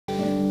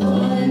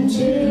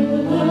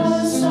until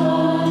the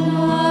Son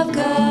of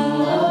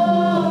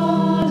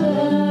God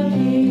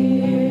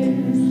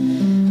appears.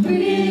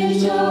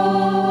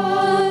 Rejoice,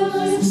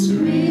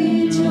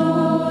 rejoice,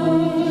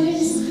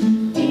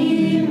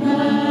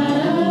 Emmanuel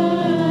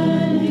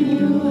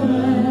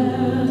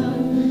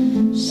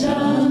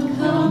shall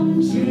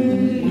come to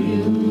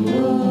you,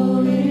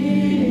 O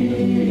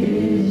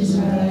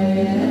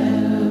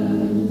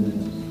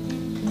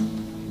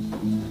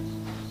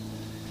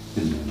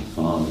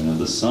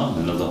the Son,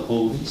 and of the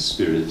Holy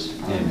Spirit.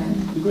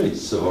 Amen. The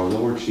grace of our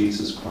Lord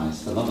Jesus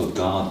Christ, the love of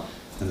God,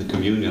 and the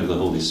communion of the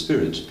Holy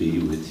Spirit be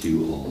with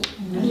you all.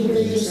 And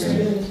with your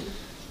spirit.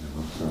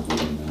 For our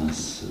Holy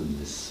Mass on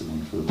this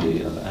wonderful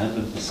day of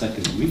Advent, the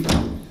second week,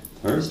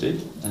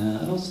 Thursday,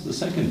 and also the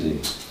second day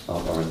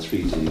of our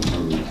 3-day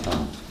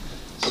marathon.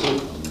 So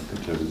welcome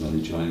to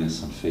everybody joining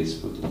us on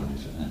Facebook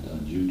Live and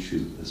on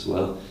YouTube as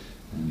well.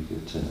 And you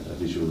get a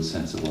visual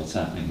sense of what's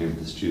happening here in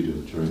the studio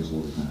during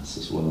Holy Mass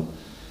as well.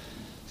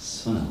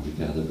 So now we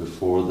gather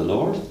before the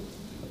Lord,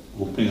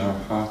 opening our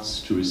hearts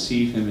to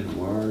receive Him in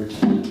word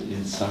and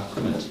in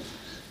sacrament.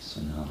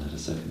 So now let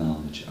us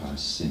acknowledge our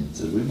sins,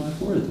 that we might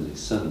worthily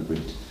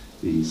celebrate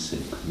these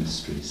sacred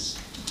mysteries.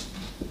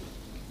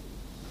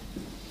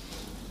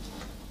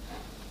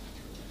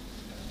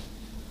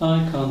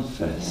 I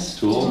confess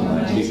to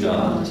Almighty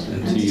God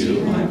and to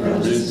you, my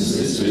brothers and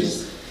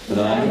sisters, that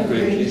I have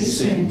greatly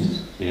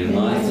sinned in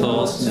my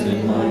thoughts and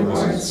in my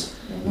words,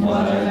 in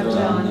what I have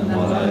done and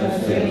what I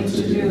have failed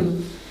to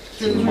do,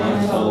 through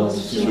my fault,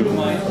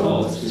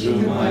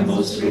 through my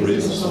most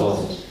grievous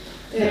fault.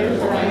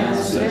 Therefore I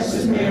ask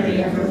Blessed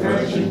Mary, ever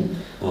Virgin,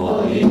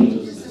 all the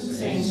angels and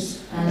saints,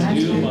 and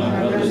you, my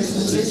brothers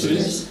and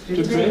sisters,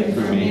 to pray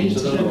for me to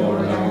the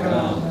Lord our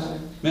God.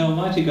 May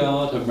Almighty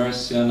God have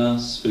mercy on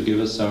us, forgive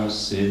us our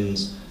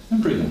sins,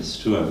 and bring us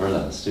to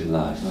everlasting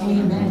life.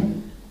 Amen.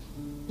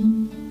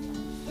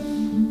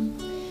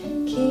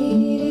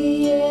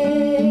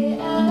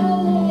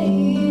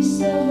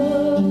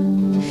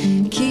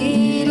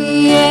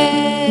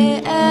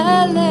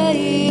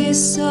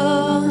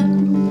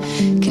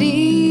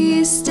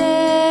 Christe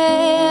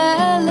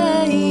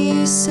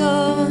eleison,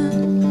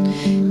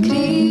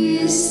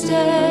 Christe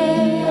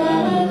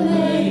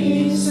eleison,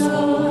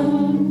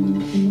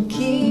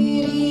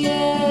 Kyrie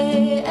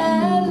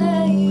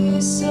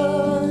eleison,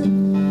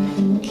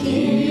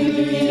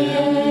 Kyrie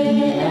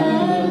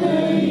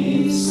eleison.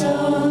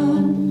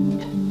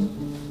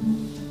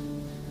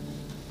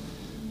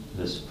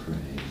 Let us pray.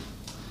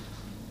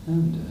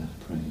 And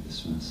praying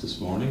this Mass this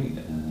morning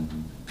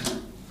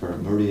for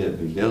Maria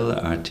Miguel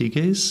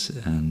Artigues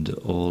and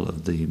all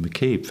of the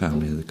McCabe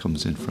family that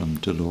comes in from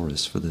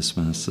Dolores for this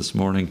Mass this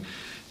morning,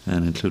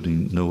 and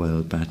including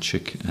Noel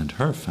Batchik and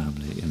her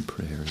family in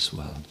prayer as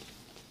well.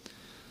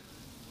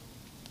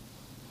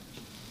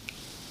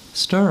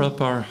 Stir up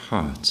our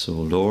hearts, O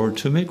Lord,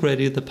 to make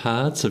ready the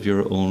paths of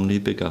your only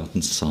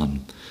begotten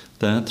Son,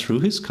 that through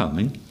his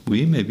coming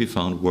we may be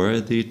found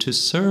worthy to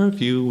serve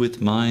you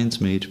with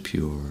minds made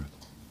pure.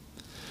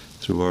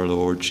 Through our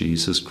Lord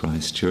Jesus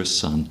Christ, your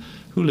Son,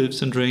 who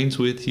lives and reigns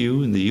with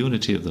you in the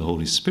unity of the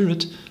Holy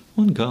Spirit,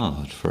 one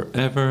God, for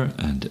ever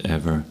and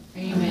ever.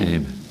 Amen.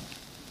 Amen.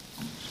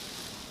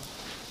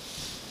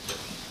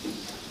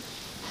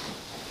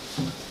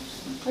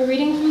 A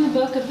reading from the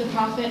book of the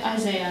prophet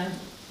Isaiah.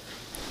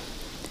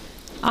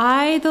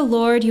 I, the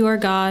Lord your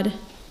God,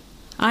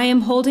 I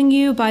am holding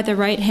you by the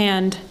right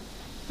hand.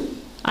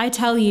 I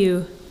tell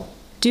you,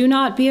 do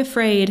not be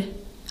afraid,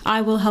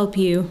 I will help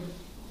you.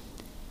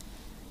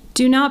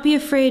 Do not be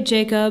afraid,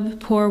 Jacob,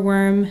 poor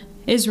worm,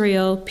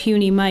 Israel,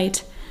 puny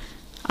mite.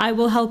 I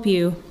will help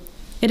you.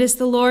 It is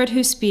the Lord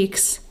who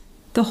speaks.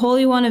 The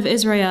Holy One of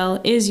Israel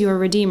is your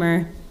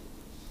Redeemer.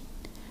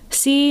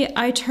 See,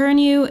 I turn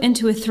you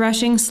into a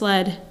threshing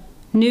sled,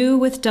 new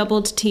with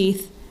doubled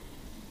teeth.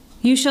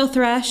 You shall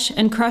thresh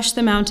and crush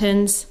the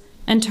mountains,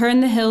 and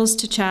turn the hills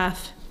to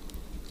chaff.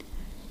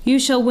 You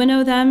shall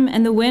winnow them,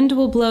 and the wind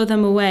will blow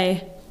them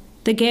away.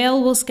 The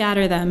gale will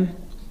scatter them.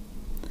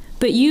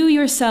 But you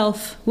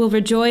yourself will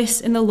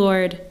rejoice in the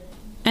Lord,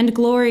 and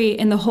glory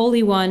in the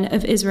Holy One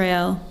of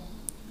Israel.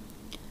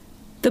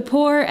 The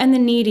poor and the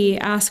needy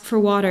ask for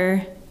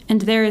water,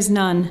 and there is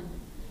none.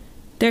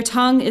 Their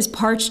tongue is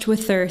parched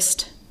with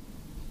thirst.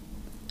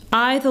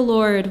 I, the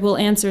Lord, will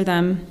answer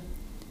them.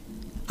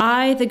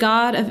 I, the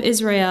God of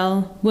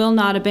Israel, will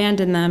not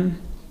abandon them.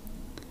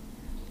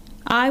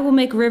 I will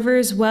make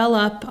rivers well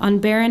up on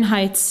barren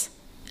heights,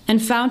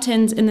 and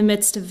fountains in the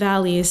midst of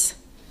valleys.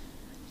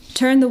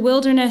 Turn the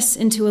wilderness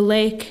into a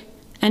lake,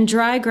 and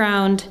dry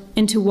ground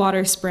into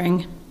water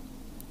spring.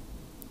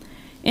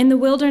 In the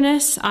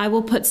wilderness I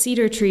will put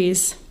cedar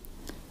trees,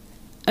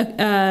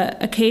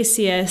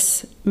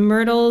 acacias,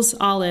 myrtles,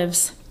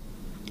 olives.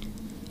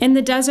 In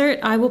the desert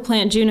I will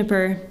plant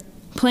juniper,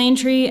 plane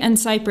tree, and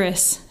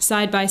cypress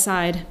side by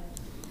side,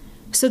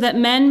 so that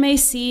men may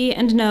see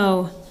and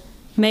know,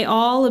 may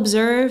all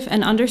observe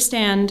and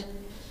understand,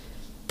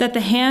 that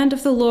the hand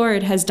of the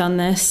Lord has done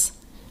this,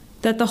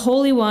 that the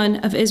Holy One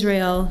of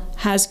Israel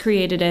has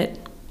created it.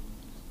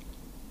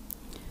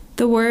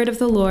 The word of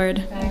the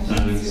Lord.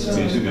 Thanks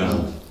be to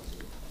God.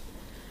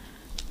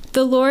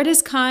 The Lord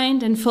is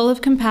kind and full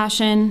of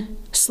compassion,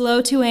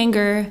 slow to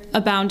anger,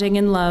 abounding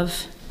in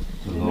love.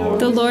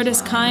 The Lord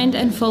is kind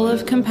and full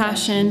of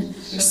compassion,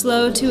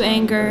 slow to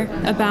anger,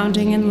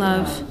 abounding in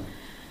love.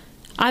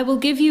 I will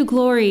give you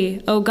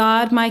glory, O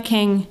God, my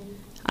King.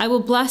 I will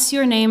bless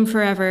your name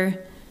forever.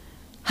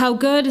 How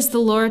good is the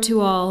Lord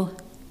to all,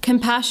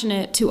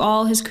 compassionate to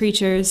all his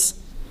creatures.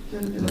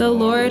 The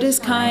Lord is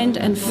kind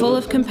and full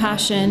of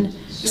compassion,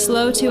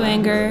 slow to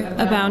anger,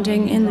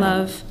 abounding in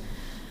love.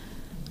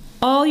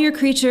 All your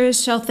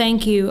creatures shall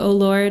thank you, O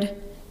Lord,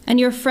 and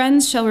your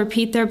friends shall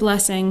repeat their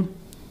blessing.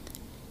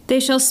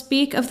 They shall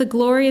speak of the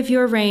glory of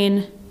your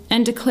reign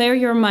and declare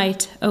your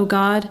might, O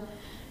God,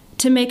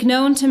 to make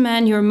known to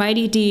men your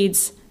mighty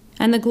deeds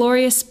and the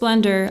glorious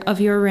splendor of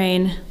your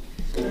reign.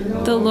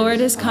 The Lord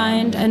is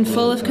kind and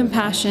full of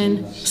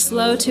compassion,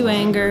 slow to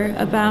anger,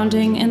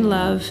 abounding in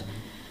love.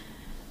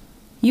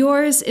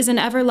 Yours is an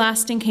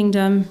everlasting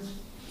kingdom.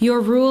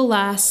 Your rule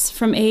lasts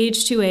from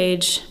age to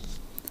age.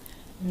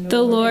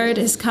 The Lord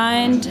is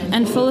kind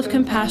and full of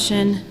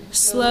compassion,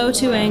 slow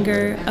to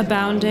anger,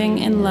 abounding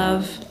in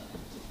love.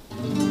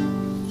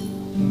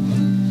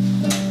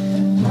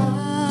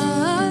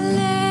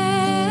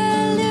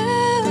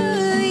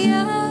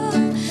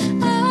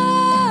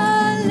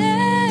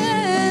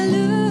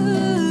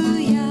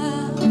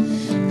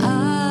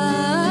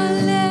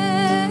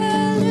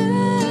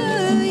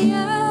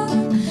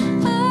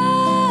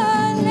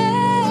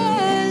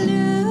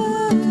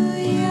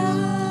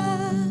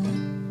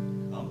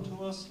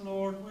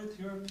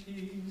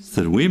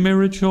 That we may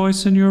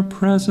rejoice in your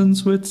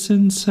presence with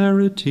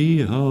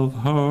sincerity of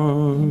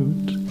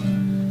heart.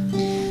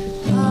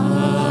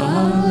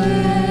 Alleluia,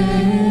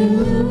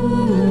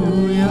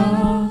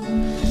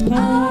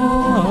 alleluia,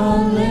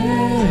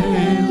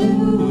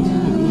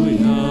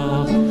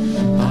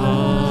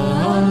 alleluia,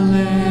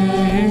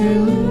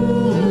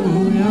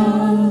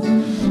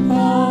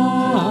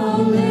 alleluia.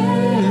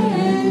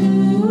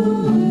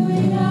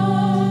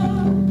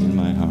 In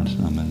my heart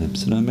and on my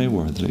lips, that I may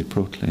worthily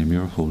proclaim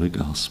your holy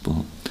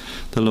gospel.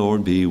 The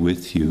Lord be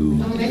with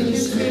you.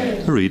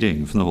 A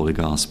reading from the Holy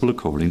Gospel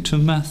according to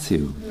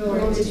Matthew.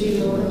 Lord, to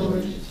you,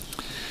 Lord.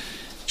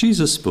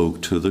 Jesus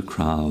spoke to the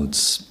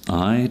crowds.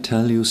 I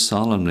tell you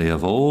solemnly,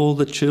 of all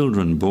the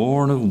children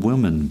born of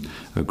women,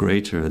 a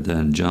greater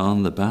than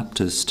John the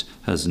Baptist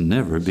has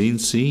never been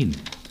seen.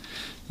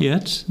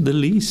 Yet the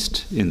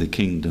least in the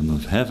kingdom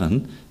of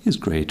heaven is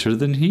greater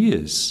than he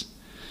is.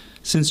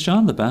 Since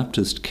John the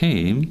Baptist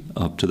came,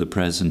 up to the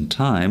present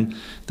time,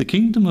 the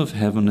kingdom of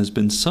heaven has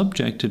been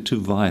subjected to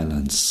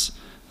violence,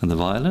 and the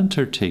violent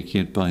are taking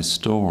it by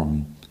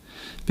storm.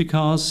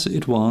 Because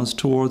it was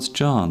towards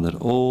John that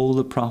all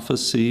the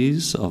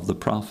prophecies of the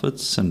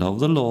prophets and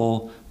of the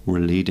law were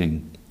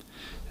leading.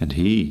 And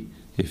he,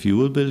 if you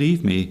will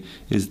believe me,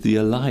 is the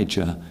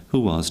Elijah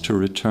who was to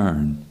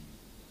return.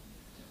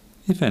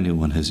 If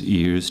anyone has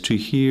ears to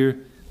hear,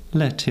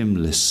 let him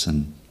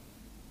listen.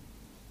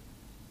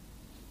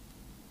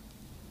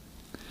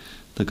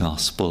 The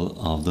Gospel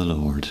of the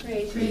Lord.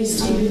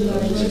 Praise to you,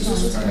 Lord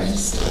Jesus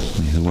Christ.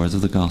 May the words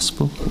of the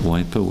Gospel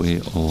wipe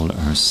away all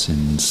our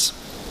sins.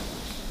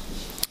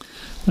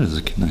 There's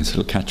a nice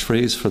little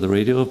catchphrase for the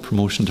radio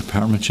promotion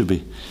department. Should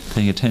be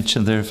paying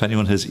attention there. If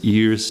anyone has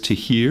ears to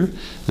hear,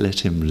 let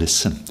him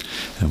listen.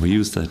 And we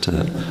use that.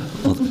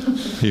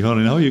 You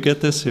only know you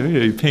get this here.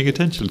 You're paying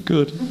attention.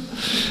 Good.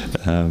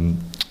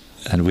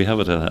 And we have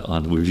it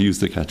on. We've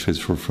used the catchphrase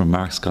from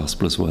Mark's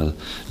Gospel as well.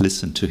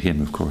 Listen to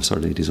him, of course, Our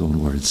Lady's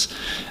own words,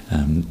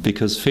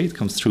 because faith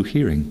comes through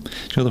hearing.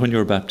 You know that when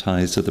you're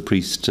baptized, that the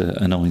priest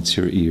anoints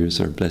your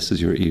ears or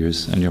blesses your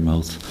ears and your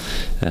mouth.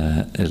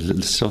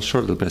 A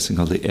short little blessing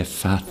called the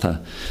Ephatha,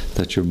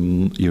 that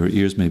your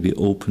ears may be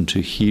open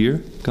to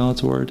hear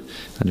God's word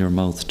and your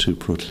mouth to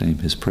proclaim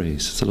His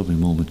praise. It's a lovely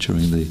moment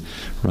during the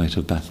rite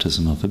of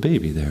baptism of a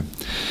baby there,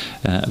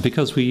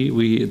 because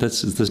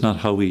that's not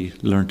how we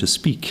learn to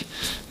speak.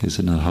 Is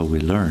it not how we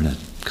learn at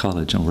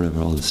college and wherever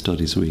all the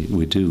studies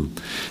we do?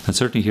 And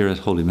certainly here at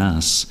Holy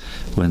Mass,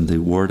 when the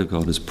Word of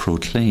God is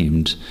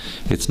proclaimed,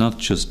 it's not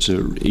just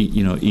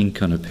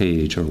ink on a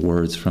page or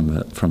words from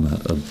a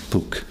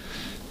book.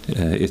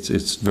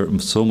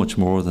 It's so much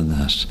more than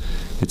that.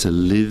 It's a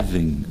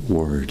living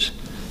Word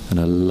and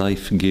a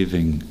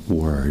life-giving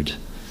Word.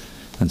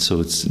 And so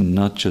it's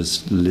not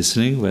just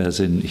listening, as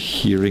in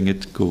hearing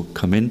it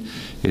come in.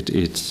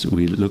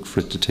 We look for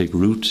it to take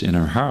root in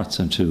our hearts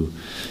and to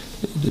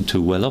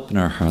well up in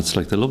our hearts,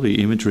 like the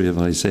lovely imagery of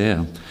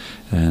Isaiah.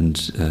 And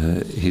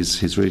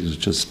his readings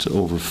just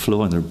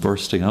overflowing. They're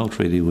bursting out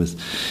really with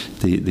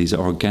these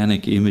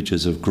organic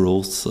images of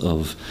growth,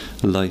 of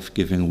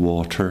life-giving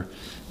water,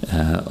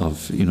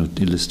 of a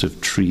list of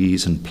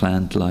trees and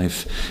plant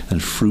life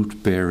and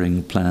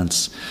fruit-bearing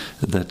plants,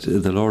 that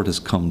the Lord has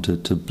come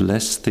to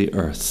bless the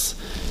earth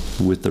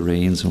with the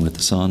rains and with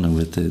the sun and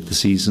with the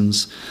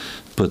seasons.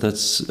 But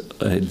that's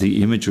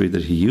the imagery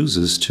that He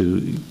uses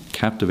to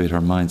captivate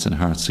our minds and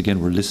hearts. Again,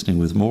 we're listening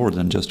with more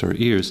than just our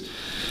ears,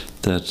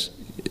 that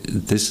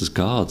this is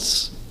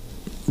God's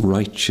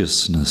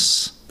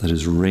righteousness that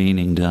is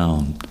raining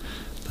down.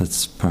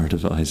 That's part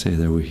of Isaiah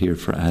there. We're here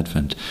for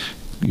Advent.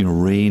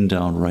 Rain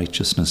down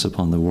righteousness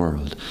upon the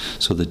world,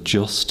 so that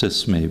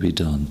justice may be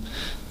done,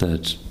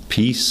 that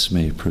peace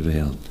may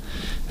prevail.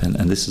 And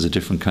this is a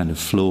different kind of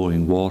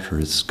flowing water.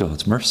 It's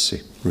God's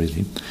mercy,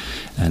 really.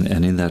 And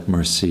in that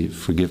mercy,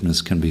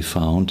 forgiveness can be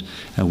found.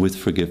 And with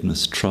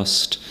forgiveness,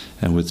 trust.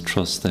 And with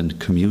trust, then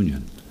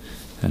communion.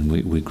 And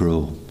we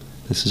grow.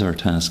 This is our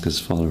task as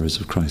followers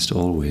of Christ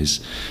always,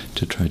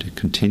 to try to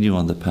continue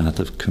on the path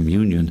of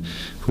communion,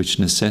 which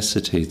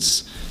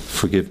necessitates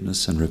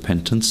forgiveness and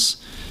repentance,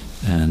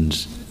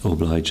 and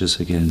obliges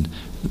again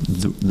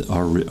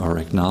our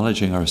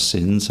acknowledging our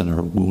sins and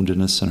our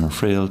woundedness and our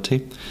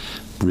frailty,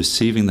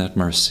 receiving that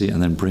mercy,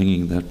 and then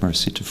bringing that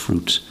mercy to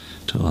fruit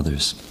to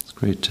others. It's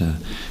a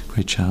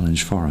great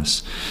challenge for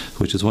us,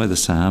 which is why the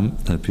psalm,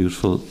 that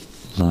beautiful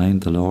line,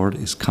 "The Lord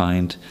is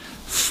kind,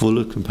 full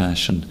of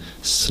compassion,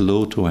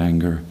 slow to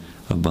anger,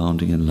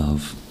 abounding in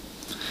love."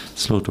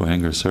 Slow to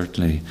anger,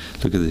 certainly.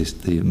 Look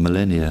at the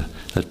millennia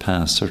that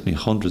passed, certainly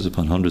hundreds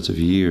upon hundreds of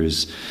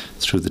years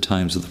through the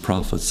times of the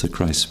prophets that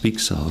Christ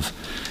speaks of.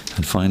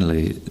 And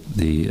finally,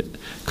 the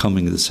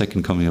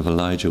second coming of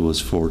Elijah was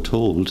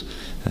foretold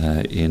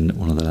in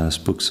one of the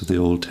last books of the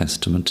Old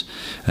Testament,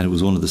 and it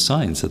was one of the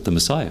signs that the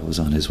Messiah was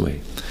on his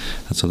way.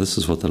 And so this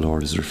is what the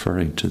Lord is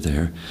referring to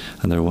there.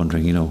 And they're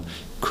wondering, you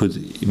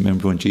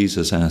remember when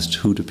Jesus asked,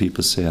 "Who do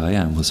people say I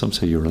am?" Well, some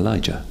say you're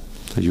Elijah.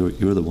 So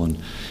you're the one,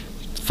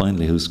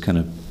 finally, who's kind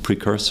of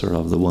precursor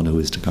of the one who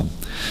is to come.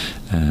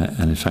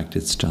 And in fact,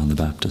 it's John the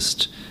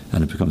Baptist.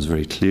 And it becomes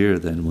very clear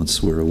then,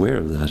 once we're aware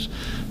of that,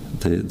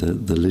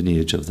 the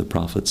lineage of the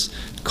prophets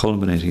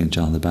culminating in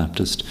John the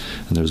Baptist.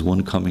 And there's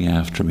one coming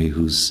after me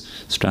whose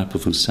strap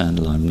of whose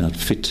sandal I'm not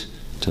fit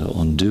to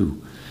undo,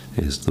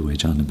 is the way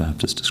John the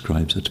Baptist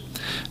describes it.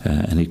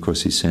 And of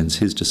course he sends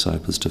his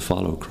disciples to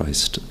follow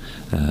Christ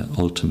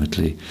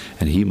ultimately,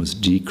 and he must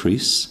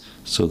decrease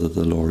so that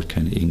the Lord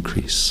can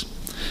increase,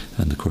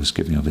 and of course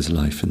giving of his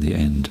life in the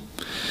end.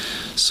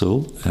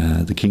 So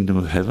the kingdom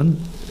of heaven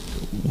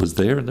was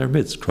there in their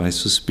midst.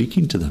 Christ was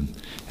speaking to them,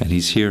 and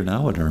he's here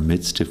now in our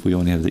midst if we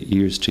only have the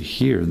ears to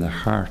hear and the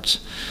heart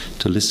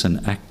to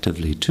listen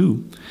actively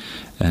to,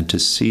 and to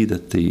see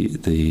that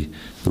the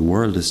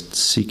world is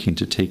seeking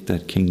to take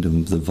that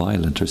kingdom, the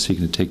violent are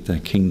seeking to take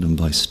that kingdom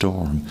by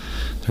storm.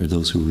 There are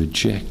those who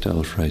reject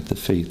outright the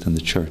faith in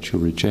the church, who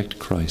reject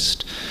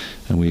Christ,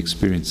 and we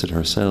experience it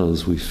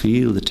ourselves. We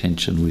feel the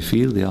tension, we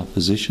feel the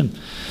opposition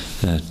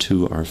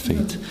to our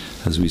faith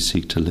as we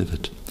seek to live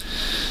it.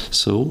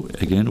 So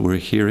again, we're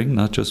hearing,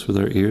 not just with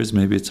our ears,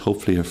 maybe it's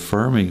hopefully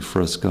affirming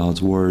for us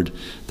God's word,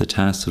 the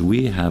task that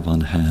we have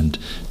on hand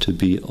to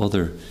be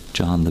other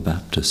John the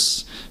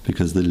Baptists,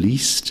 because the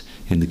least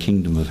in the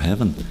kingdom of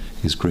heaven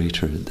is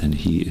greater than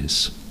he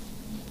is.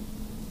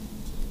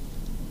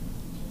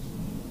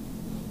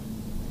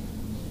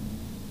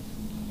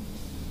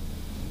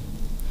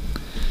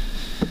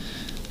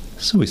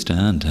 So we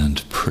stand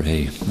and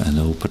pray and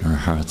open our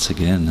hearts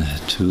again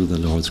to the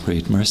Lord's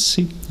great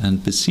mercy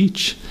and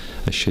beseech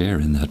a share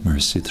in that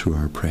mercy through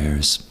our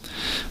prayers.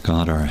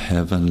 God, our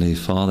heavenly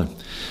Father,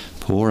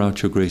 pour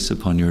out your grace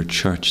upon your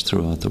church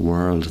throughout the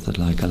world, that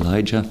like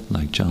Elijah,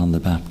 like John the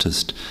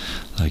Baptist,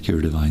 like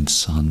your divine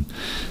Son,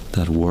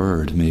 that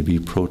word may be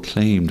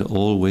proclaimed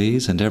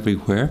always and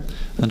everywhere,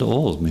 and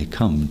all may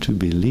come to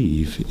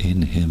believe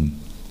in him.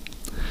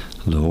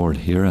 Lord,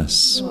 hear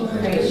us. Lord,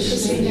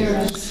 graciously hear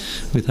us.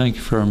 We thank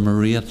you for our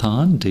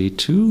Mariathon, Day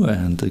 2,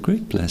 and the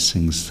great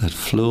blessings that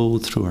flow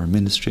through our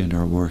ministry and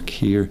our work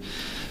here,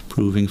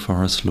 proving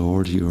for us,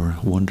 Lord, your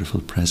wonderful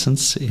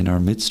presence in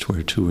our midst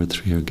where 2 or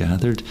 3 are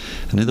gathered,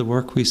 and in the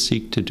work we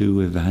seek to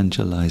do,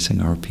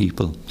 evangelizing our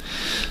people.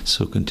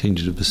 So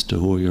continue to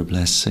bestow your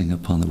blessing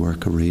upon the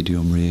work of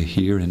Radio Maria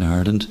here in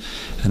Ireland,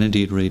 and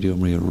indeed Radio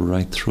Maria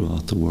right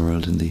throughout the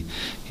world in the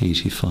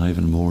 85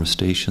 and more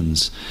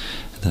stations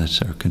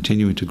that are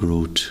continuing to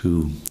grow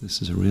too.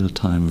 This is a real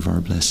time of our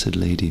Blessed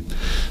Lady.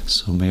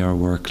 So may our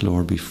work,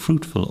 Lord, be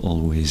fruitful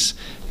always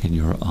in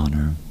your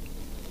honour.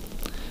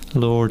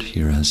 Lord,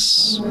 hear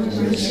us. Lord,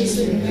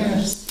 graciously hear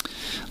us.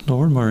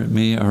 Lord,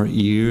 may our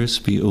ears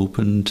be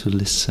open to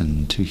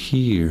listen, to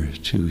hear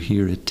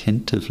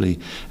attentively,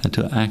 and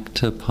to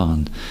act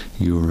upon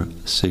your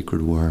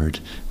sacred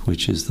word,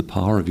 which is the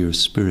power of your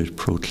Spirit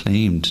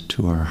proclaimed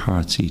to our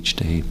hearts each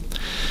day.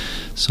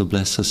 So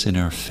bless us in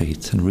our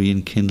faith, and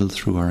rekindle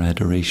through our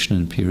adoration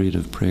and period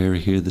of prayer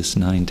here this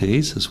 9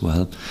 days as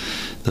well,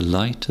 the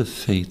light of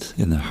faith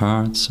in the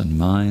hearts and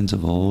minds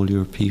of all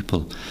your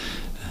people.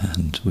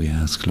 And we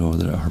ask, Lord,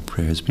 that our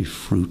prayers be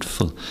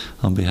fruitful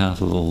on behalf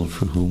of all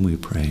for whom we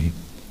pray.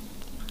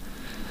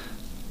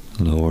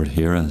 Lord,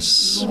 hear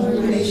us.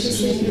 Lord,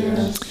 graciously hear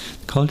us.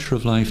 Culture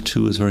of life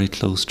too is very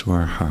close to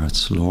our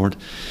hearts. Lord,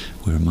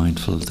 we're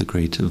mindful of the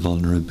great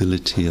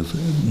vulnerability of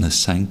the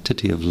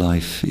sanctity of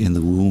life in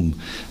the womb,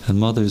 and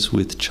mothers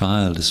with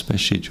child,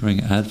 especially during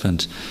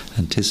Advent,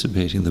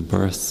 anticipating the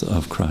birth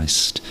of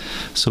Christ.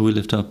 So we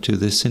lift up to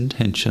this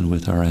intention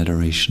with our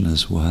adoration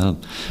as well,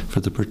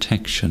 for the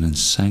protection and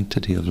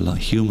sanctity of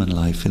human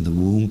life in the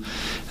womb,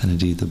 and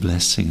indeed the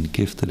blessing and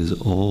gift that is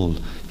all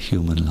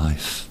human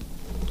life.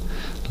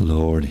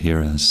 Lord,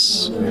 hear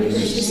us. Lord,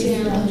 graciously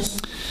hear us.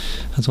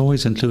 As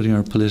always, including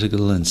our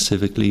political and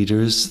civic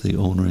leaders, the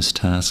onerous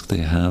task they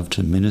have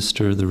to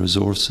minister the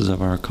resources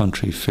of our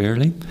country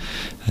fairly,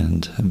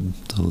 and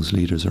those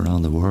leaders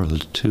around the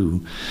world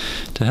too,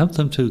 to help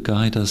them to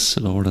guide us,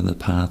 Lord, on the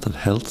path of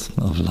health,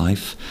 of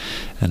life,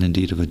 and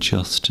indeed of a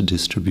just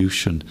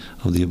distribution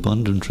of the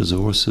abundant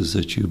resources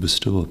that you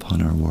bestow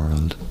upon our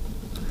world.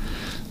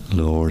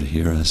 Lord,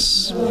 hear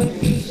us. Lord,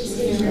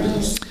 graciously hear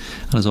us.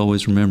 And as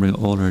always, remembering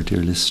all our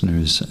dear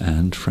listeners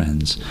and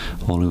friends,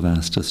 all who've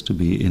asked us to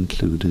be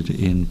included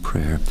in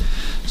prayer.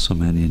 So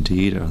many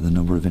indeed are the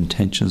number of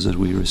intentions that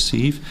we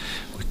receive.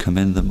 We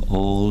commend them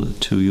all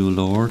to you,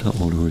 Lord,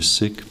 all who are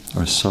sick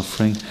or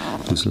suffering,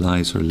 whose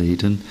lives are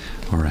laden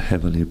or are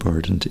heavily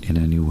burdened in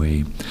any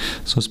way.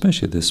 So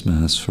especially this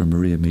Mass for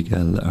Maria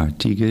Miguel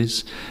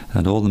Artigues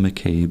and all the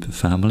McCabe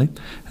family,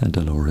 and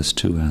Dolores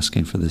too,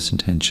 asking for this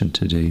intention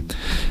today.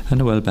 And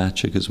Noel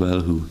Batchik as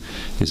well, who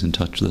is in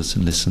touch with us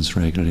and listens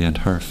regularly, and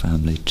her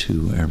family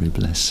too, every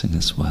blessing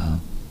as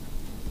well.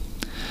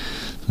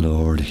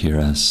 Lord, hear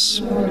us.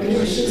 Lord,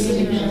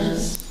 graciously hear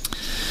us.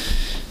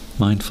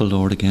 Mindful,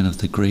 Lord, again of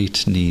the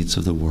great needs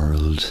of the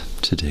world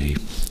today.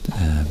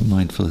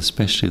 Mindful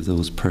especially of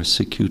those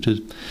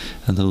persecuted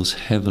and those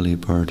heavily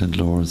burdened,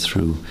 Lord,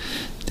 through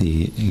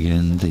the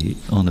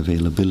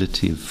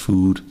unavailability of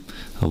food,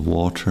 of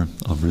water,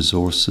 of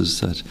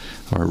resources that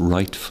are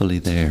rightfully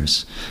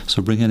theirs.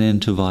 So bring an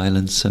end to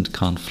violence and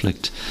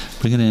conflict.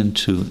 Bring an end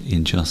to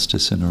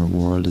injustice in our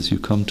world. As you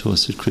come to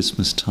us at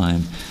Christmas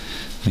time,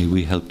 may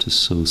we help to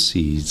sow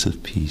seeds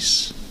of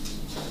peace.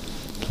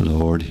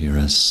 Lord, hear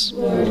us.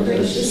 Lord,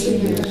 graciously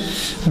hear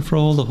us. And for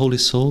all the holy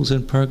souls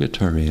in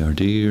purgatory, our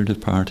dear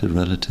departed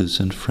relatives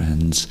and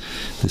friends,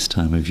 this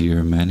time of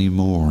year many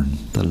mourn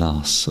the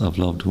loss of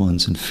loved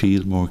ones and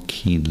feel more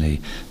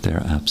keenly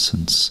their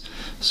absence.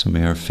 So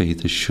may our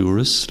faith assure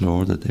us,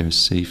 Lord, that they are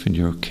safe in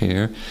your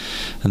care,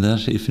 and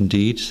that if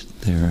indeed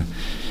they're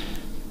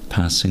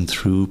passing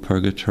through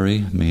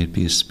purgatory, may it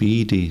be a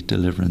speedy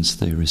deliverance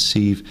they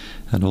receive,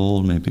 and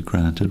all may be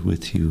granted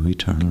with you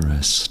eternal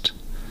rest.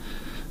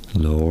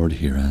 Lord,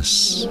 hear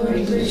us.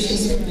 Lord,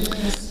 graciously hear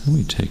us.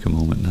 We take a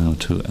moment now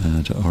to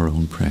add our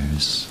own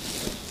prayers.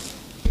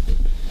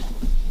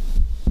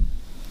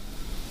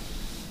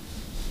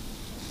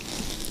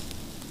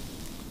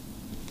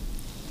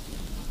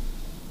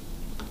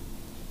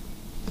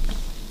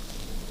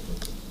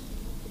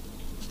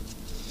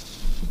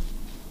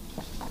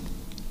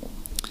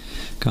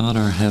 God,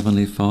 our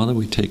Heavenly Father,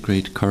 we take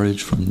great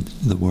courage from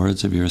the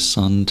words of your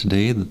Son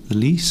today, that the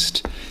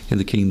least in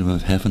the kingdom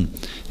of heaven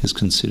is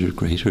considered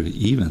greater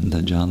even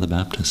than John the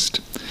Baptist.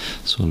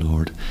 So,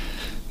 Lord,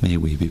 may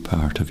we be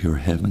part of your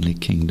heavenly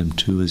kingdom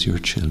too as your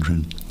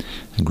children,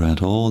 and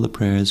grant all the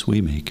prayers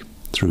we make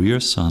through your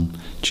Son,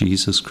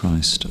 Jesus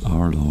Christ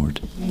our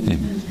Lord.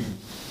 Amen.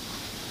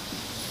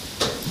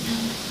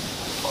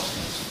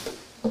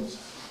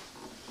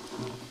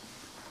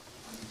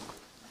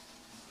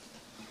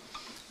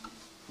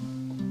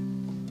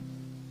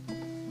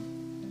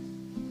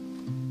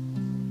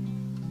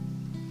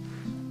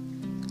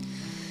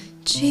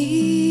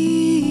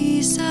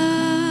 Jesus,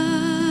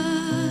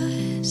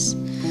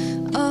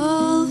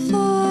 all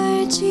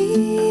for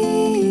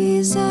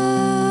Jesus,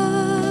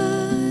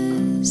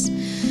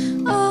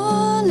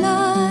 all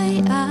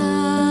I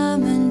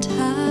am and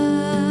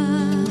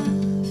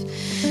have,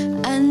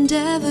 and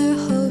ever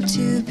hope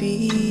to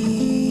be.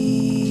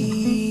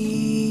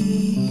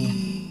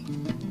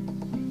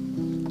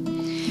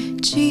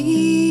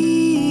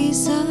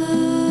 Jesus,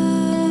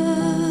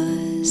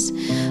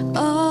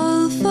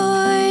 all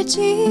for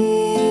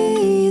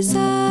Jesus,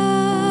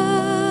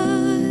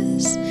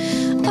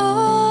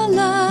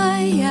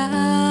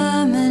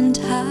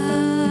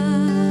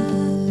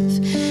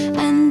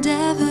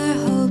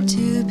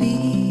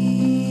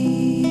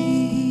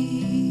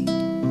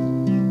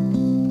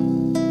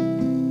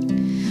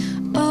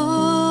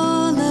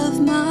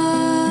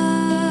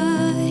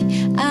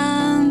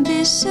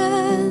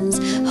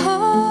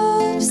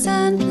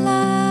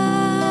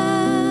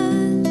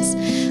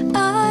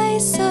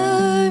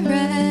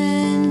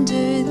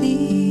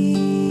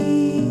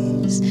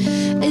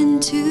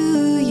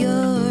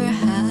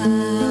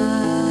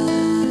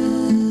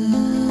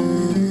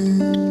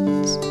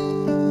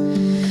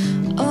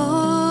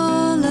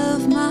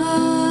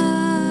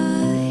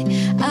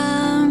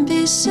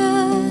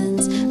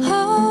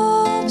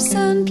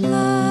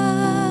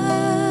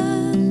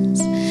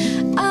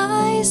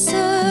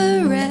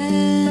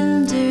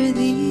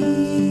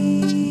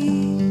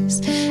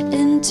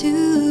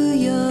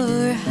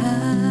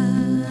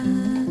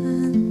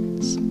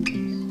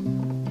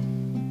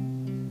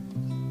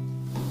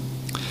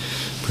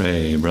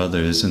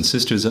 brothers and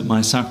sisters, that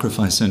my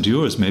sacrifice and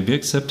yours may be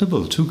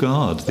acceptable to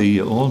God, the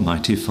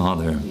Almighty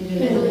Father.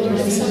 May the Lord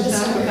accept the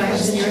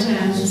sacrifice in your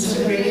hands for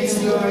the praise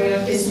and glory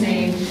of his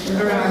name,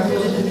 for our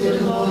good and the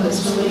good of all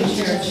his holy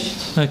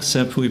church.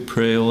 Accept, we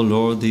pray, O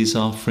Lord, these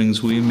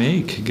offerings we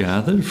make,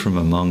 gathered from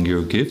among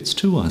your gifts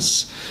to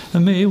us,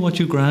 and may what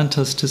you grant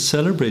us to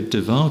celebrate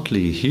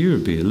devoutly here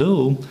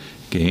below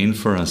gain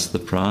for us the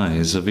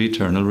prize of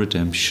eternal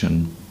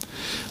redemption.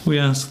 We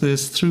ask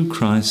this through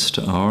Christ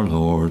our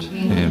Lord.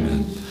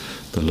 Amen.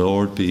 The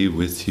Lord be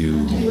with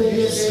you. And with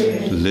your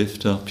spirit.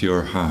 Lift up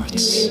your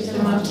hearts. Lift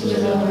them up to the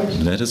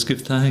Lord. Let us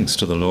give thanks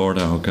to the Lord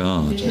our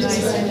God. It is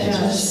right and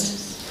just.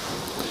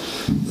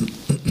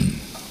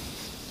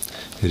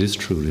 It is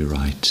truly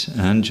right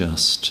and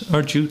just,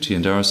 our duty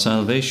and our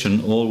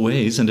salvation,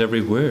 always and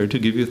everywhere to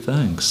give you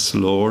thanks,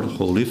 Lord,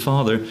 Holy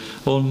Father,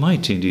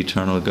 Almighty and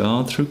eternal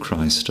God, through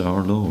Christ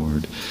our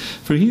Lord.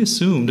 For he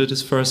assumed at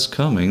his first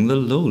coming the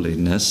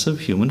lowliness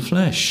of human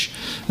flesh,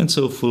 and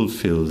so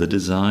fulfilled the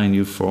design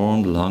you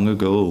formed long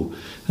ago,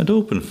 and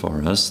opened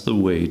for us the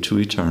way to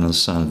eternal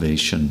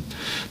salvation,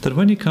 that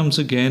when he comes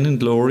again in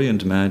glory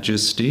and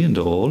majesty, and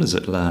all is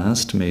at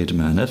last made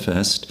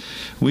manifest,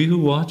 we who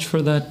watch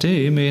for that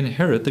day may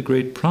inherit the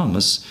great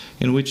promise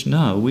in which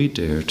now we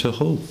dare to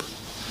hope.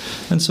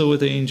 And so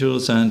with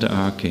angels and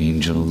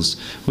archangels,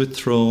 with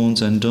thrones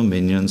and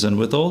dominions, and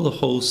with all the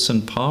hosts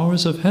and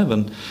powers of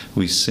heaven,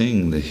 we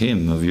sing the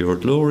hymn of your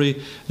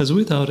glory, as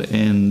without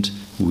end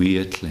we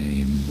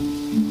acclaim.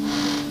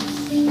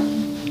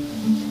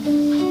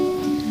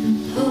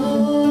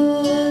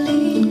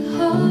 Holy,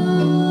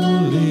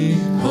 holy,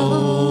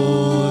 holy,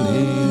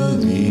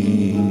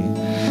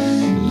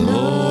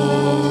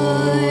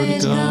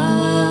 Lord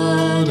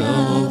God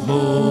of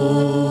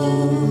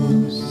hosts.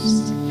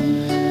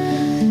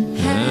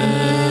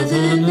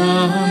 Heaven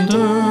and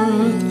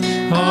earth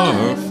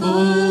are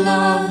full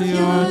of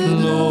your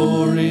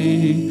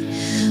glory.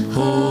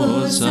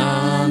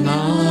 Hosanna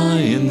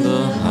in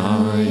the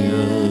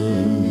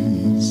highest.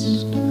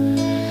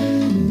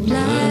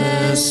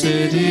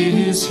 Blessed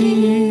is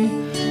he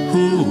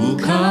who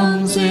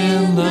comes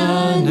in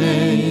the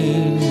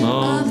name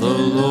of the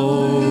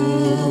Lord.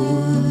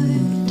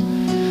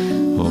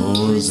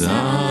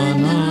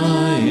 Hosanna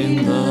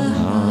in the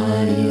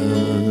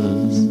highest.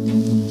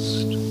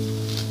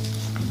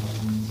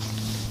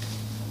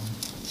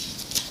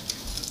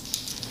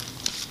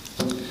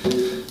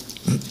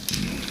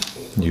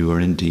 You are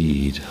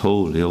indeed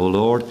holy, O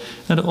Lord,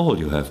 and all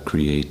you have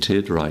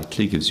created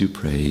rightly gives you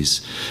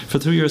praise. For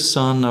through your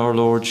Son, our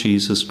Lord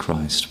Jesus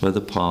Christ, by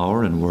the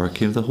power and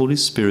working of the Holy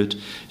Spirit,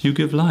 you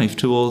give life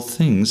to all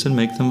things and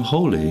make them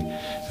holy,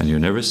 and you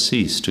never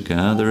cease to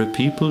gather a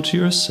people to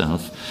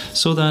yourself,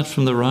 so that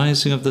from the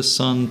rising of the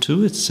sun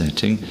to its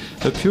setting,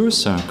 a pure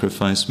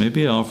sacrifice may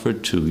be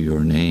offered to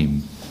your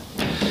name.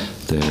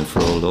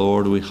 Therefore, O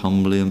Lord, we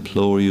humbly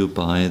implore you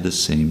by the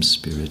same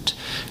Spirit,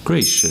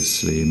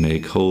 graciously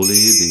make holy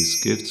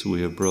these gifts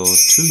we have brought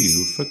to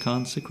you for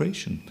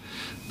consecration,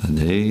 that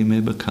they may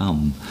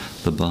become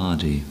the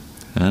body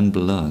and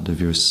blood of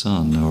your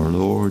Son, our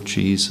Lord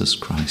Jesus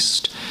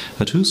Christ,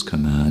 at whose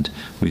command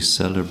we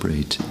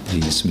celebrate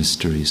these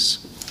mysteries.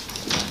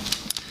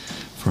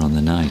 For on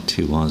the night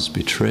he was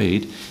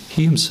betrayed,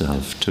 he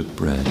himself took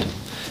bread,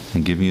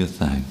 and giving you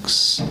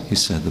thanks, he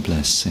said the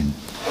blessing,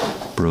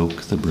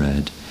 broke the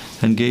bread,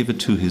 and gave it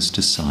to his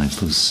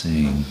disciples,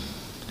 saying,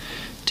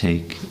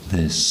 Take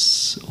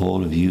this,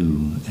 all of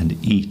you, and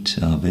eat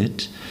of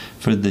it,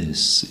 for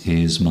this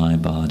is my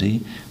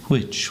body,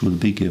 which will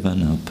be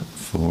given up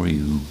for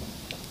you.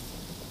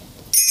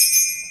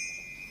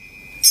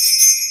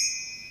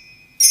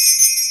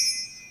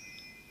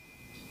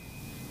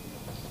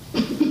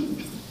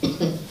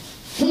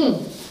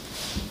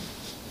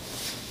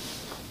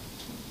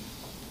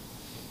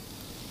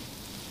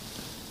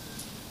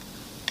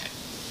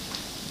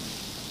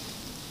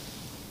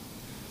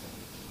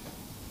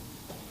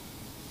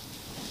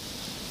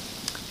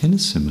 In a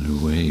similar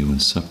way, when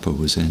supper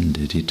was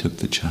ended, he took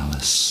the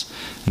chalice,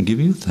 and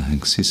giving you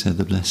thanks, he said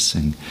the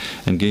blessing,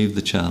 and gave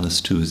the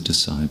chalice to his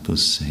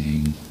disciples,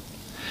 saying,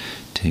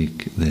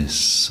 Take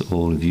this,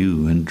 all of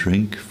you, and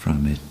drink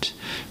from it,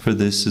 for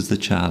this is the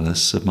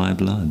chalice of my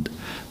blood,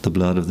 the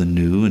blood of the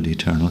new and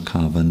eternal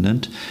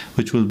covenant,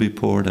 which will be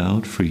poured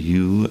out for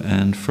you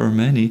and for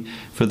many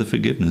for the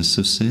forgiveness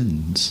of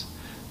sins.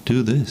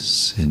 Do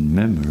this in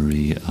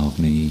memory of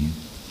me.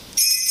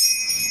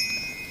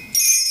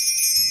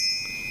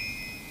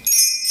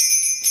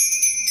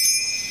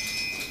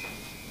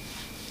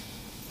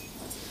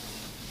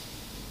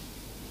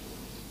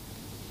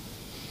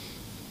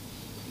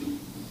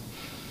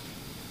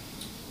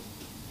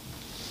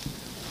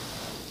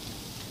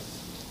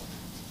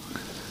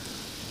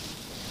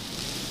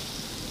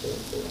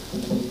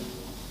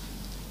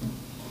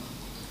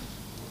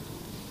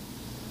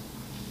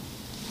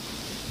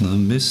 The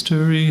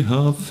mystery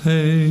of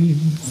faith.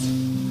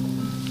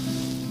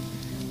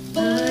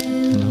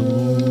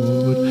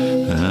 Lord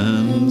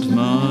and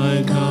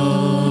my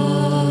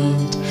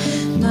God,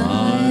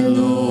 my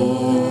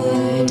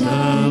Lord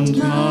and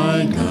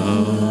my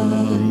God,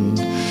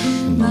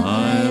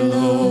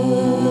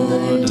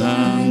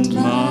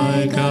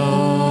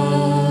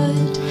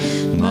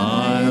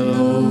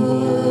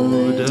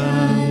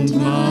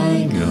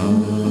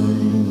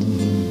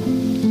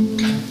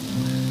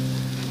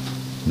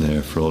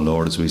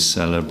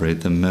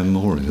 celebrate the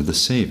memorial of the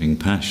saving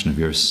passion of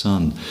your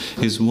Son,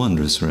 his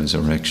wondrous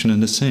resurrection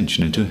and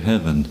ascension into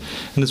heaven,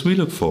 and as we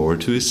look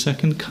forward to his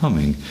second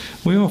coming,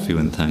 we offer you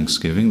in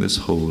thanksgiving this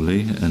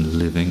holy and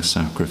living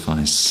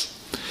sacrifice.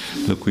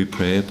 Look, we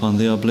pray, upon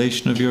the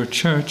oblation of your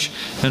church,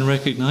 and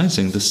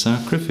recognizing the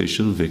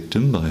sacrificial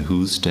victim by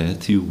whose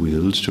death you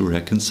willed to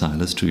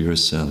reconcile us to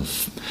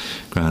yourself.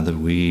 Grant that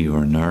we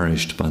are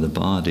nourished by the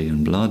body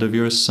and blood of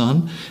your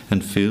Son,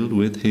 and filled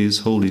with his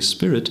Holy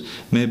Spirit,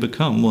 may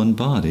become one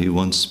body,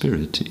 one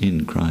spirit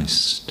in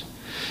Christ.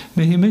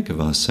 May he make of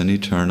us an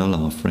eternal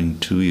offering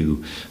to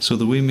you, so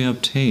that we may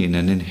obtain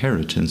an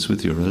inheritance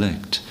with your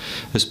elect,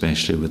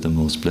 especially with the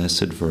most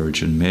blessed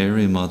Virgin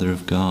Mary, Mother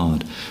of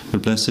God,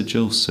 with blessed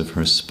Joseph,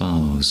 her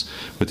spouse,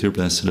 with your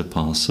blessed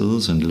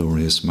apostles and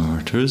glorious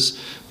martyrs,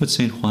 with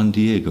Saint Juan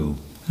Diego,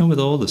 and with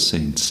all the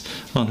saints,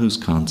 on whose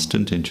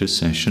constant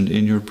intercession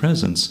in your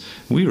presence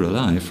we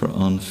rely for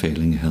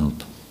unfailing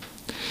help.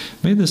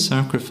 May the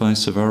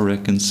sacrifice of our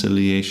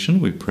reconciliation,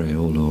 we pray,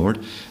 O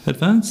Lord,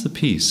 advance the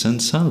peace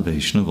and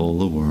salvation of all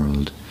the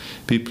world.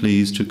 Be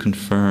pleased to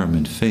confirm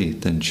in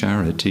faith and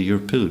charity your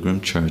pilgrim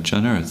church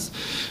on earth,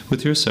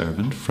 with your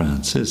servant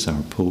Francis,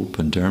 our Pope,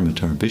 and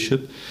Dermot, our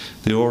Bishop,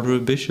 the order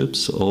of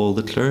bishops, all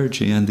the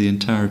clergy, and the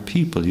entire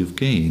people you've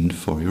gained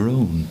for your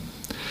own.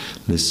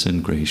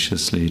 Listen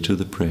graciously to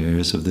the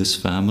prayers of this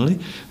family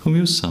whom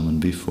you summon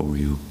before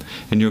you.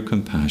 In your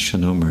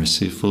compassion, O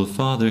merciful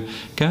Father,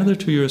 gather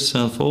to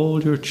yourself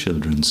all your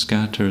children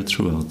scattered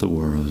throughout the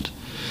world.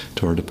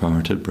 To our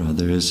departed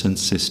brothers and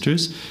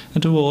sisters,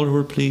 and to all who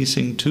are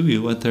pleasing to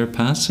you at their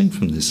passing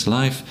from this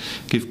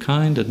life, give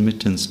kind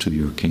admittance to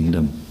your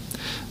kingdom.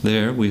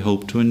 There we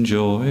hope to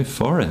enjoy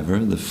forever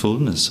the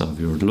fullness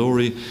of your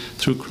glory,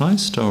 through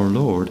Christ our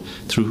Lord,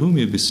 through whom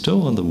you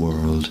bestow on the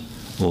world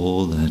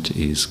all that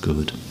is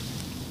good.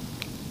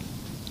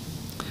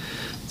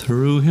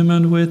 Through him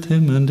and with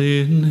him and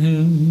in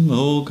him,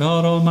 O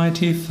God,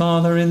 Almighty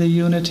Father, in the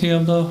unity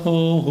of the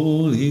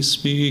Holy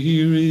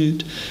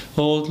Spirit,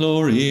 all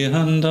glory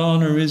and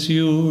honor is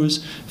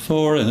yours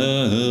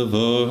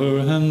forever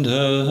and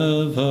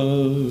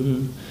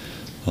ever.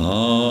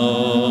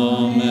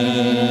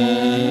 Amen.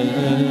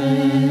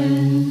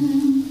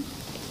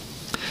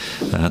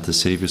 At the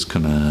Saviour's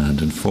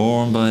command,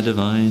 informed by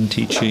divine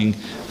teaching,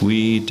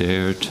 we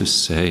dare to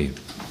say,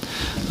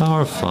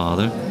 Our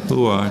Father,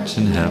 who art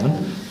in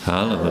heaven,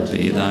 hallowed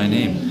be thy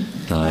name.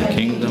 Thy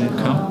kingdom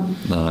come,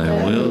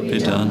 thy will be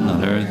done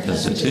on earth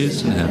as it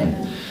is in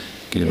heaven.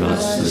 Give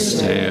us this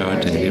day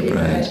our daily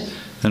bread,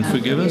 and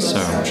forgive us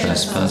our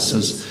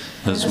trespasses,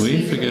 as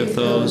we forgive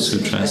those who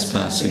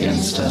trespass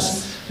against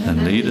us.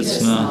 And lead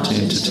us not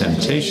into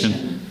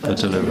temptation, but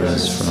deliver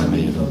us from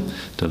evil.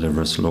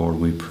 Deliver us, Lord,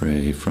 we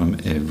pray, from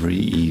every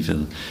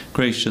evil.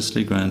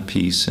 Graciously grant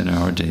peace in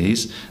our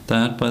days,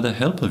 that by the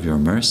help of your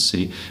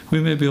mercy we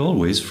may be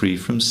always free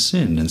from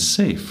sin and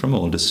safe from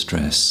all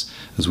distress,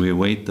 as we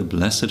await the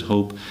blessed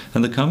hope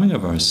and the coming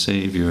of our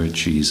Saviour,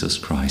 Jesus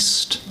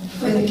Christ.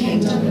 For the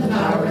kingdom, the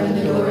power, and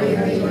the glory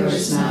are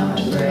yours now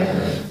and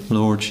forever.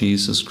 Lord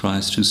Jesus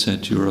Christ, who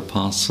said to your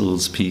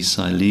apostles, Peace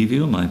I leave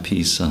you, my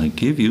peace I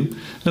give you,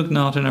 look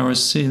not on our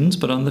sins,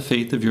 but on the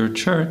faith of your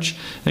church,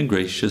 and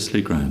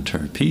graciously grant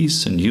her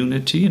peace and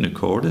unity in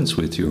accordance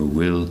with your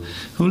will,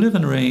 who live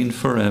and reign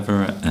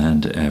forever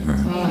and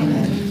ever.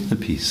 Amen. The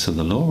peace of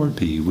the Lord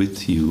be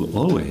with you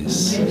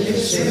always. And with your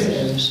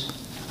spirit.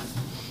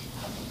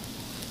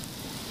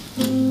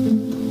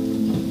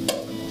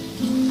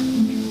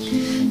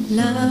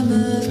 Lamb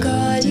of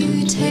God,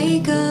 you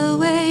take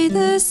away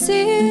the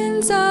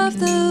sins of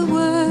the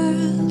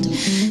world.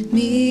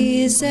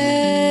 Miserere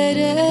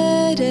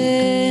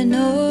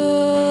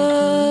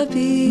nobis.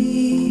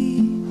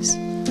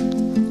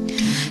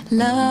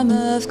 Lamb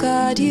of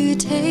God, you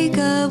take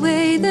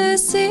away the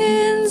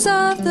sins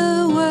of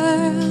the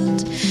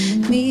world.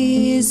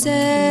 Miserere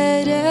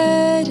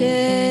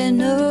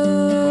nobis.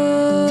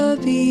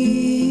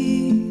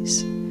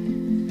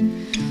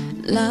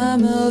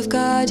 Lamb of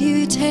God,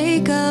 you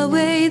take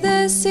away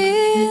the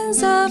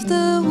sins of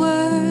the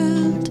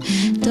world.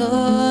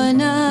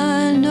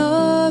 Dona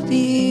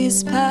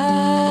nobis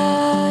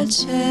pacem.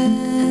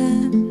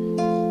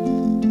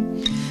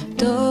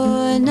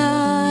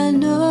 Dona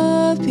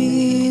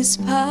nobis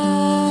pacem.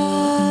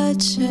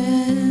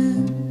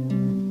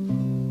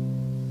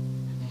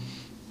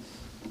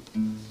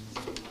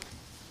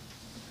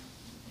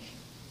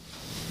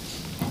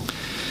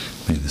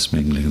 May this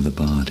mingling of the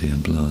body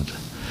and blood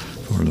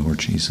our Lord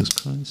Jesus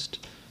Christ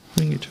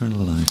bring eternal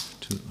life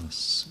to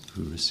us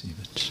who receive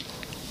it.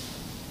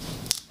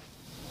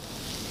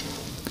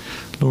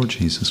 Lord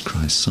Jesus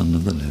Christ, Son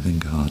of the living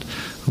God,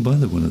 who by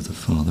the will of the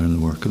Father and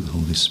the work of the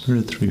Holy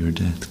Spirit through your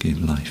death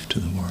gave life to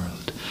the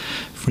world,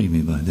 free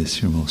me by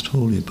this your most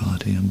holy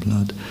body and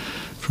blood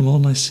from all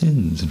my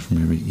sins and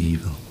from every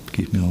evil.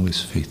 Keep me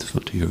always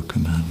faithful to your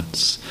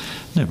commandments.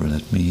 Never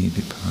let me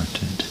be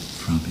parted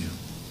from you.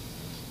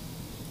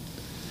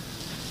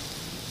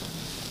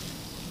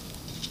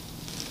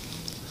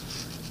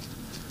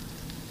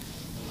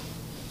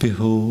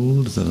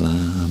 Behold the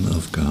Lamb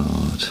of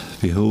God.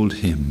 Behold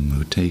him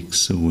who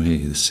takes away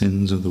the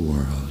sins of the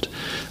world.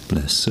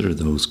 Blessed are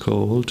those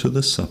called to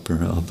the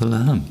supper of the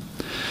Lamb.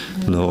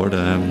 Lord,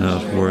 I am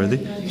not worthy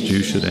that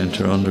you should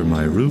enter under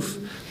my roof,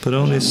 but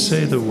only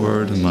say the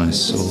word and my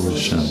soul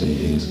shall be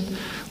healed.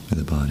 By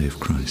the body of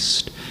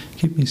Christ,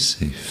 keep me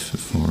safe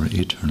for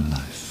eternal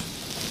life.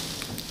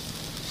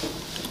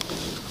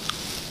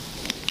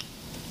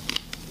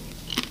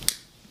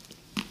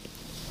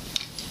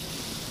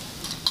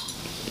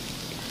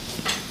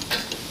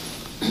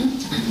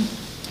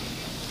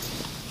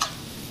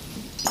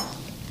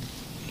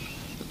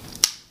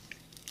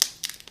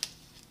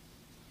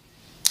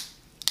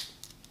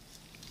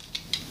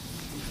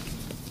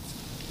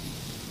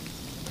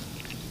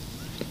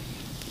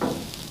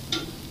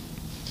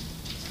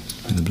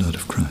 By the blood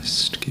of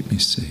Christ, keep me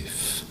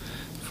safe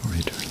for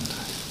eternal life.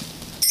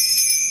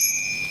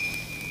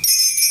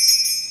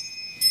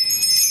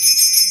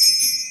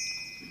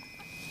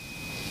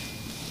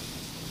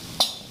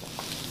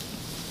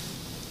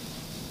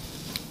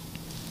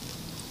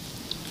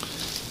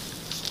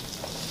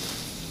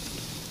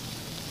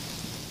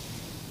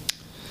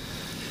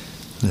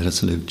 Let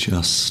us live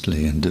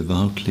justly and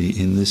devoutly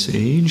in this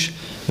age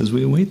as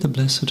we await the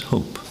blessed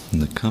hope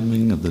and the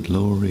coming of the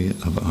glory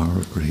of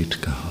our great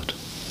God.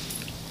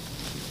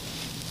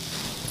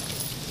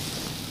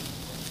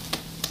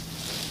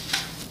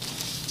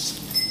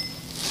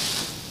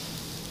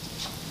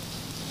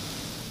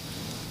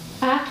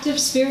 Act of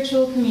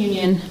spiritual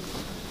communion.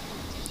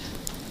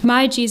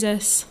 My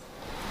Jesus,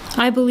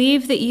 I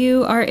believe that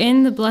you are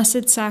in the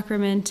Blessed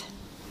Sacrament.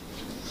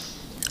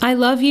 I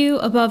love you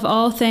above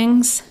all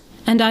things,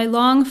 and I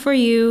long for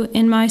you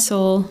in my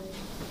soul.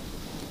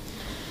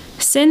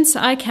 Since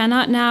I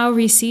cannot now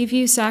receive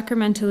you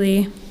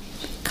sacramentally,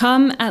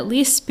 come at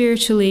least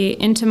spiritually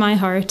into my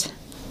heart.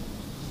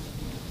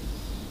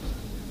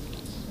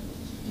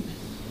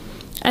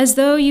 As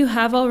though you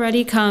have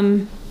already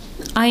come,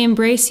 I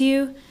embrace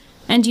you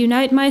and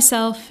unite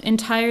myself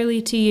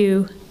entirely to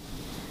you.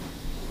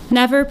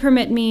 Never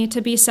permit me to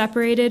be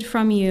separated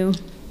from you.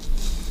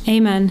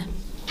 Amen.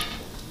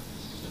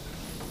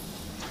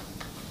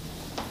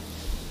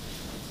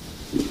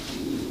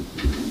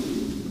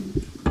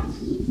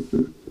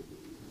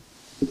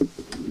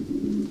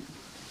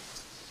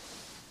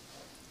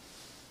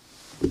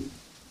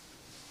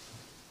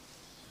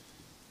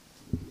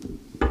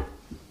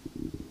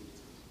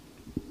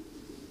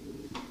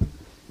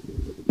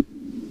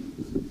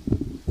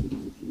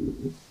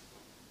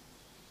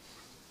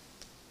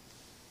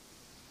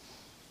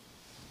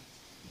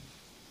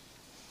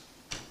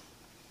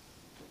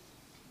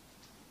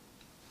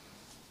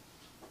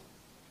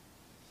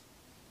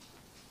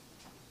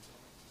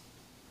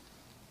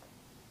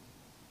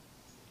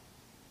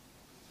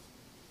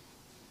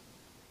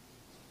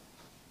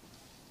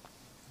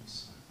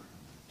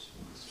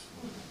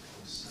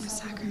 O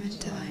Sacrament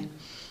divine,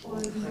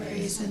 all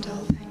praise and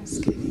all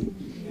thanksgiving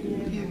be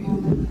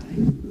everyone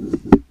thine.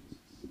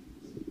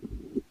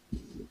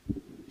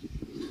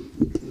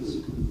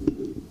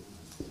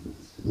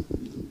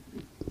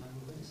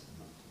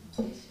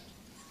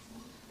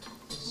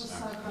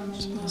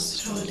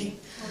 Most holy,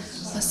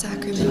 O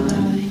Sacrament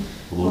divine,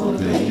 all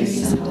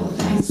praise and all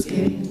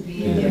thanksgiving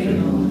be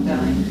everyone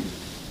thine.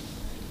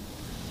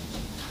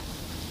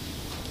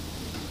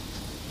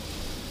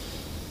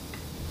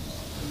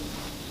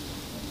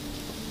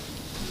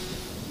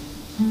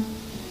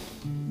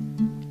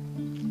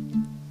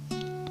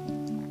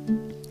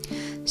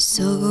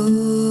 So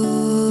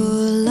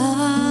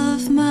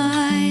love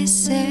my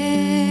Savior,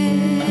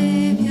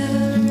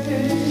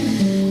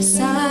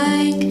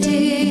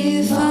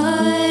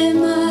 sanctify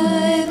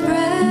my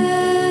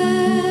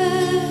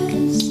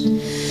breast,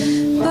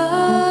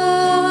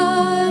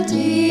 body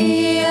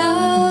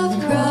of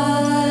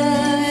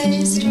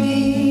Christ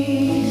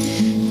be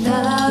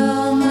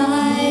thou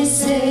my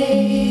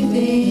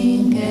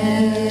saving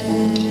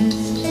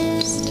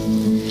guest.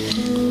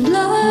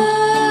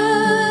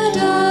 Blood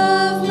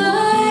of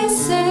my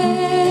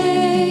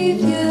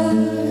Savior,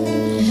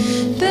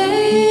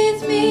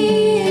 bathe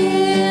me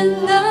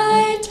in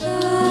thy tide,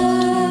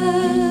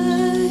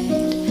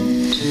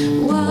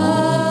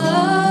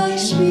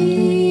 wash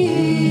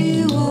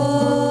me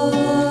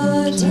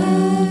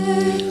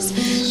waters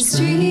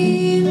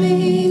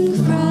streaming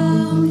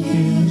from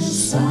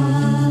his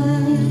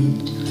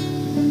side.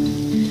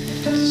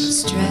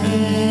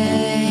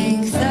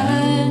 Strength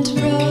and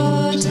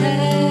protection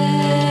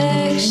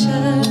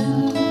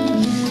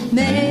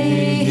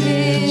may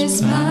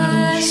his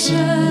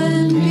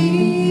passion be.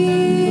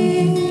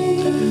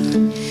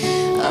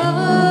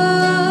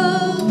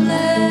 Oh,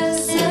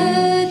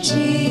 blessed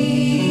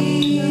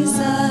Jesus,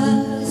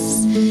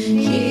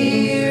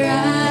 hear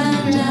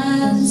and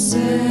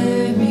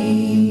answer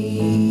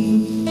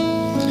me.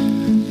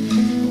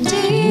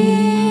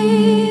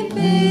 Deep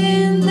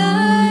in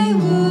thy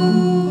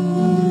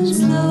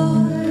wounds, Lord,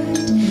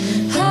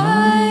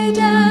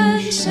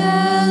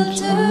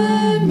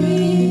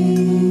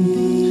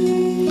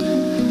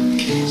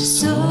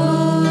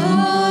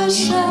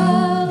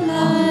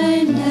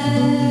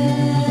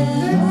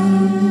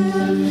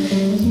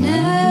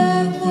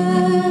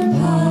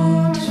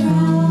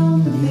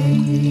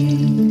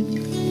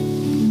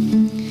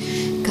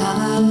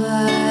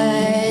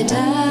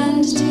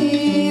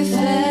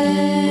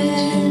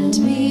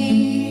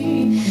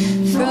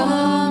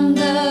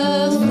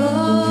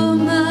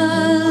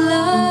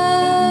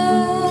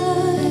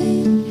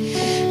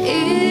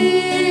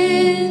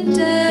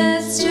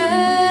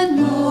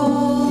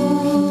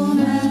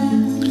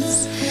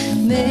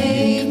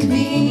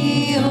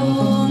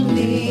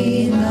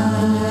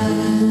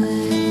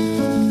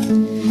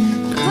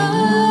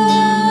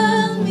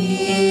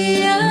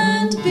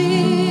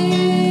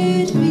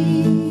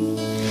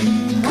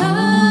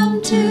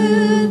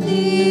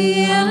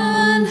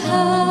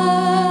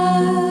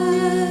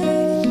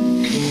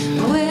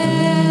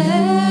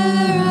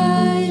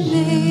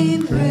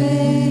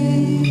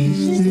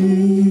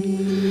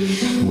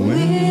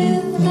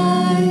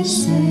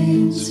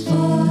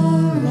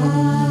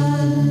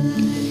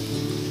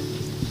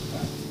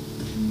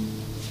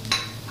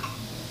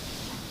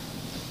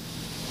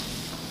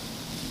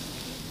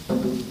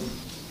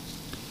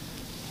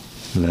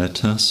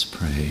 Let us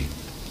pray.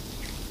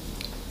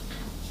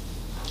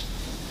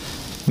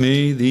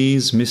 May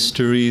these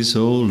mysteries,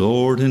 O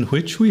Lord, in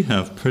which we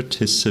have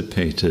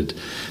participated,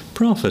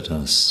 profit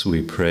us,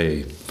 we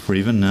pray. For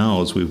even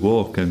now, as we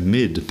walk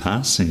amid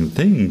passing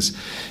things,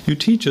 you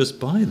teach us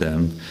by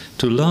them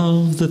to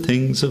love the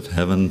things of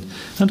heaven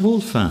and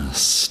hold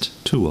fast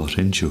to what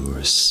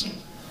endures.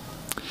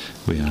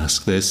 We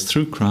ask this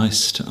through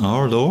Christ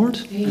our Lord.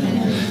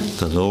 Amen.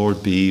 The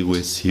Lord be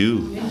with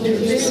you.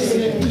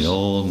 May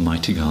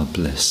Almighty God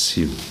bless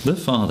you, the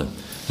Father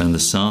and the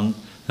Son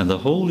and the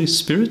Holy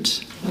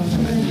Spirit.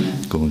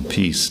 Amen. Go in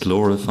peace,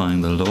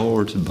 glorifying the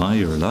Lord by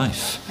your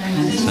life.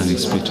 Amen.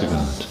 Thanks be to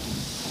God.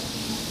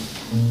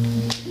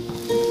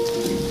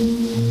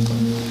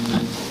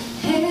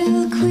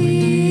 Hail,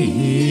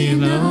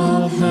 Queen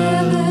of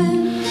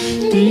Heaven,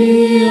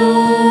 the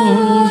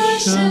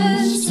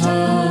ocean's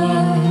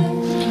star,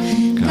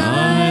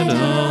 guide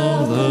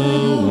of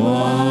the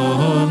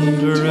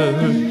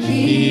wanderer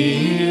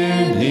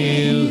here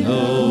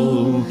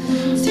below,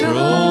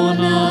 thrown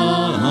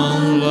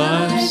on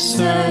life's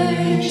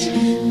surge,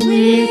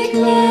 we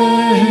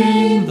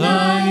claim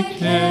thy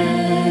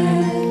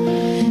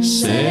care.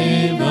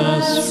 Save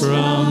us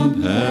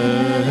from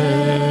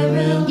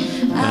peril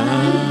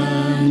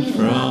and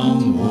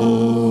from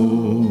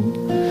woe.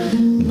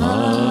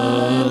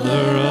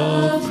 Mother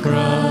of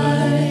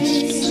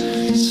Christ,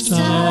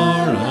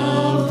 Star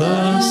of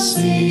the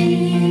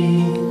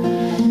sea,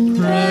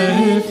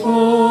 pray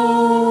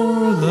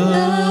for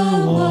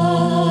the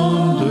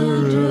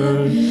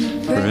wanderer,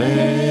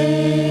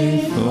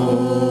 pray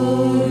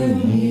for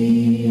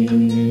me.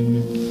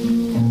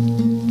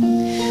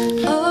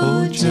 O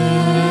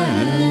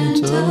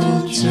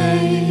gentle,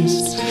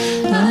 chaste,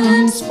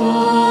 and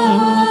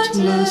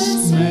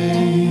spotless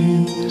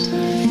maid,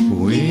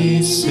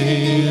 we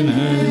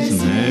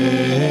sinners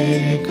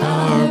make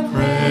our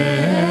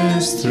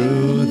prayers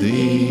through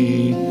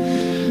thee.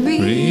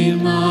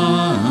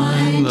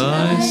 Remind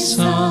thy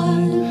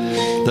Son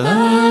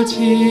that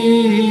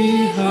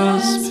he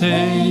has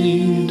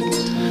paid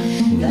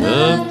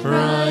the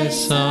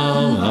price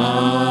of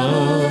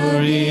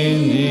our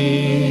iniquity.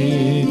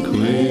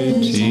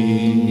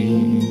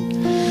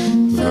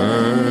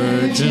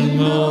 Virgin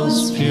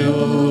most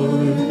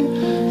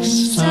pure,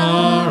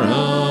 Star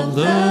of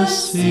the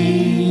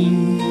sea,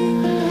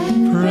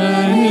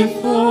 pray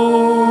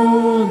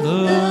for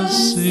the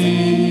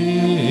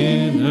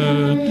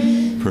sinner,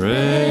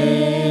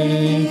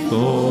 pray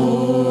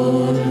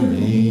for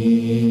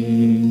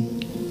me.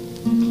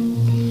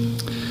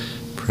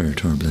 Prayer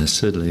to our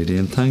Blessed Lady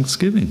in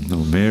thanksgiving.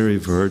 O Mary,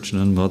 Virgin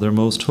and Mother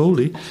most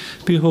holy,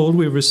 behold,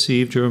 we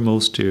received your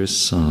most dear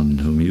Son,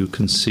 whom you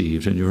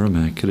conceived in your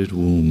immaculate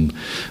womb,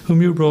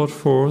 whom you brought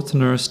forth,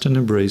 nursed and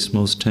embraced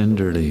most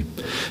tenderly.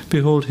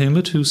 Behold him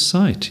at whose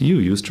sight you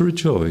used to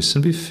rejoice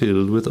and be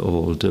filled with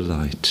all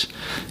delight.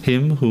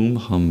 Him whom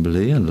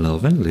humbly and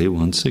lovingly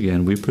once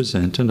again we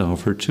present and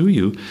offer to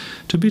you,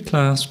 to be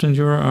clasped in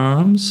your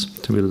arms,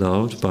 to be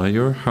loved by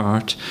your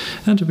heart,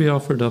 and to be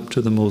offered up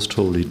to the most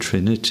holy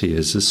Trinity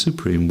as the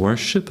supreme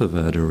worship of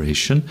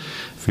adoration,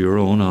 for your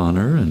own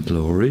honour and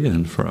glory,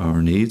 and for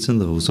our needs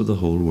and those of the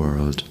whole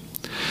world.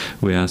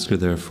 We ask you,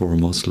 therefore,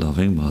 most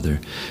loving Mother,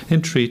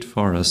 entreat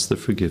for us the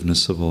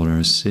forgiveness of all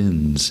our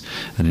sins,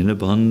 and in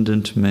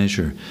abundant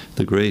measure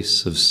the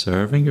grace of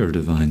serving your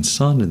divine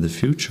Son in the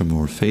future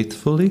more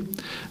faithfully,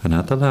 and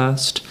at the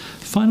last,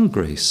 final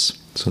grace,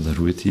 so that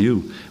with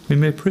you we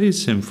may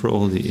praise him for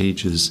all the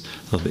ages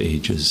of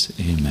ages.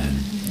 Amen.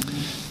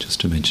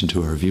 Just to mention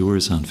to our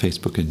viewers on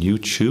Facebook and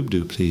YouTube,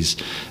 do please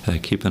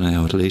keep an eye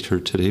out later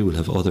today. We'll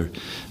have other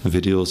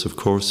videos, of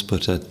course,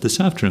 but this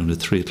afternoon at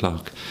 3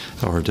 o'clock,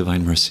 our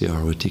Divine Mercy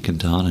Hour with Deacon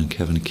Don and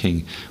Kevin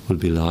King will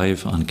be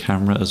live on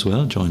camera as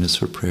well. Join us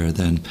for prayer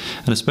then.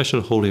 And a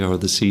special Holy Hour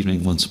this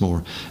evening once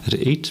more at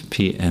 8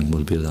 p.m.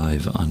 will be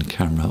live on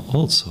camera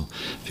also,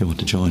 if you want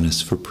to join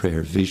us for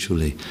prayer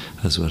visually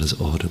as well as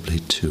audibly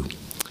too.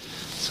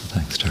 So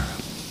thanks, Tara.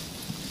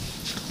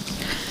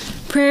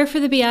 Prayer for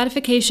the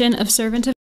beatification of servant of